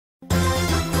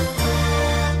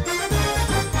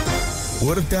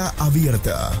Puerta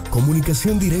abierta.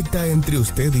 Comunicación directa entre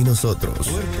usted y nosotros.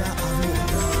 Puerta abierta.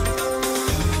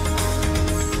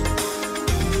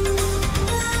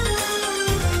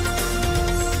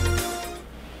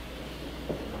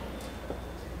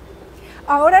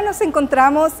 Ahora nos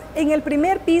encontramos en el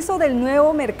primer piso del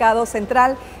nuevo mercado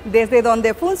central, desde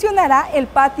donde funcionará el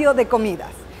patio de comidas.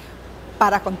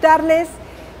 Para contarles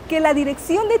que la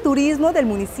Dirección de Turismo del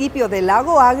municipio de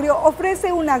Lago Agrio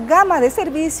ofrece una gama de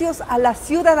servicios a la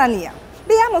ciudadanía.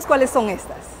 Veamos cuáles son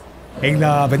estas. En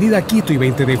la avenida Quito y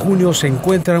 20 de junio se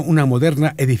encuentra una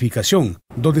moderna edificación,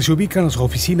 donde se ubican las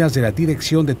oficinas de la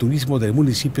Dirección de Turismo del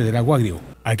municipio de Lago Agrio.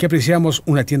 Aquí apreciamos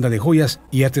una tienda de joyas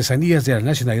y artesanías de la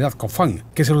nacionalidad Cofán,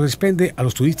 que se los desprende a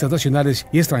los turistas nacionales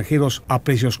y extranjeros a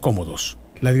precios cómodos.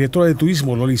 La directora de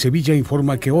Turismo, Loli Sevilla,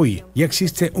 informa que hoy ya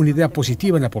existe una idea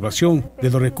positiva en la población de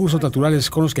los recursos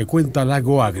naturales con los que cuenta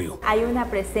Lago Agrio. Hay una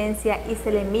presencia y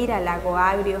se le mira a Lago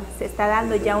Agrio, se está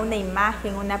dando ya una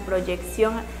imagen, una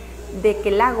proyección de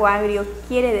que Lago Agrio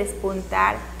quiere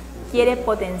despuntar, quiere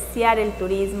potenciar el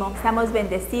turismo. Estamos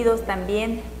bendecidos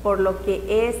también por lo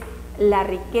que es la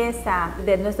riqueza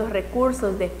de nuestros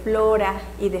recursos de flora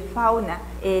y de fauna.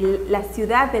 La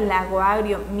ciudad del Lago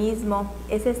Agrio mismo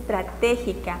es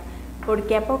estratégica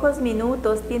porque a pocos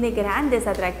minutos tiene grandes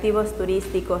atractivos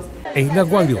turísticos. En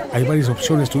Lago Agrio hay varias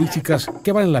opciones turísticas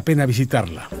que valen la pena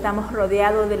visitarla. Estamos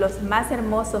rodeados de los más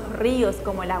hermosos ríos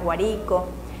como el Aguarico,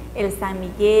 el San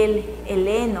Miguel, el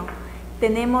Heno.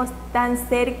 Tenemos tan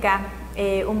cerca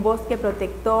un bosque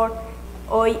protector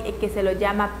hoy que se lo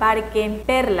llama Parque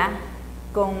Perla,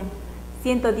 con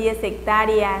 110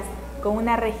 hectáreas, con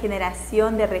una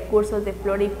regeneración de recursos de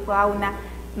flora y fauna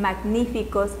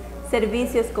magníficos,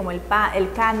 servicios como el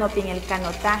canoping, el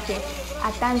canotaje,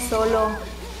 a tan solo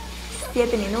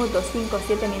 7 minutos, 5 o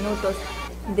 7 minutos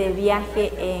de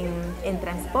viaje en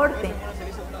transporte.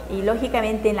 Y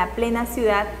lógicamente en la plena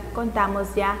ciudad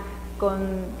contamos ya con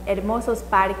hermosos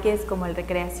parques como el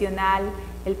recreacional,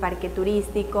 el parque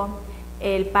turístico,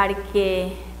 el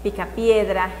parque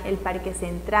Picapiedra, el parque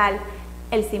central,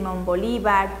 el Simón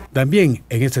Bolívar. También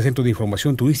en este centro de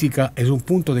información turística es un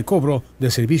punto de cobro de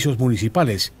servicios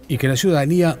municipales y que la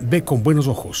ciudadanía ve con buenos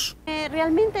ojos.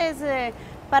 Realmente es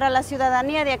para la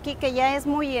ciudadanía de aquí, que ya es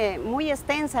muy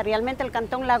extensa. Realmente el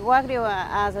Cantón Lago Agrio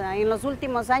en los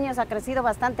últimos años ha crecido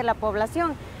bastante la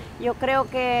población. Yo creo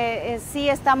que sí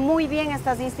está muy bien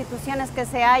estas instituciones que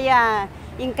se haya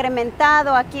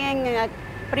incrementado aquí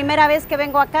primera vez que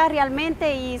vengo acá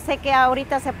realmente, y sé que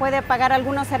ahorita se puede pagar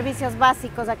algunos servicios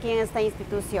básicos aquí en esta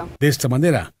institución. De esta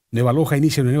manera, Nueva Loja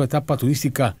inicia una nueva etapa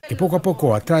turística que poco a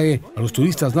poco atrae a los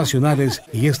turistas nacionales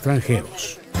y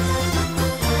extranjeros.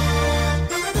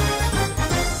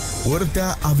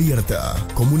 Puerta abierta.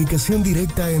 Comunicación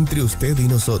directa entre usted y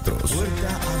nosotros. Puerta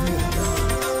abierta.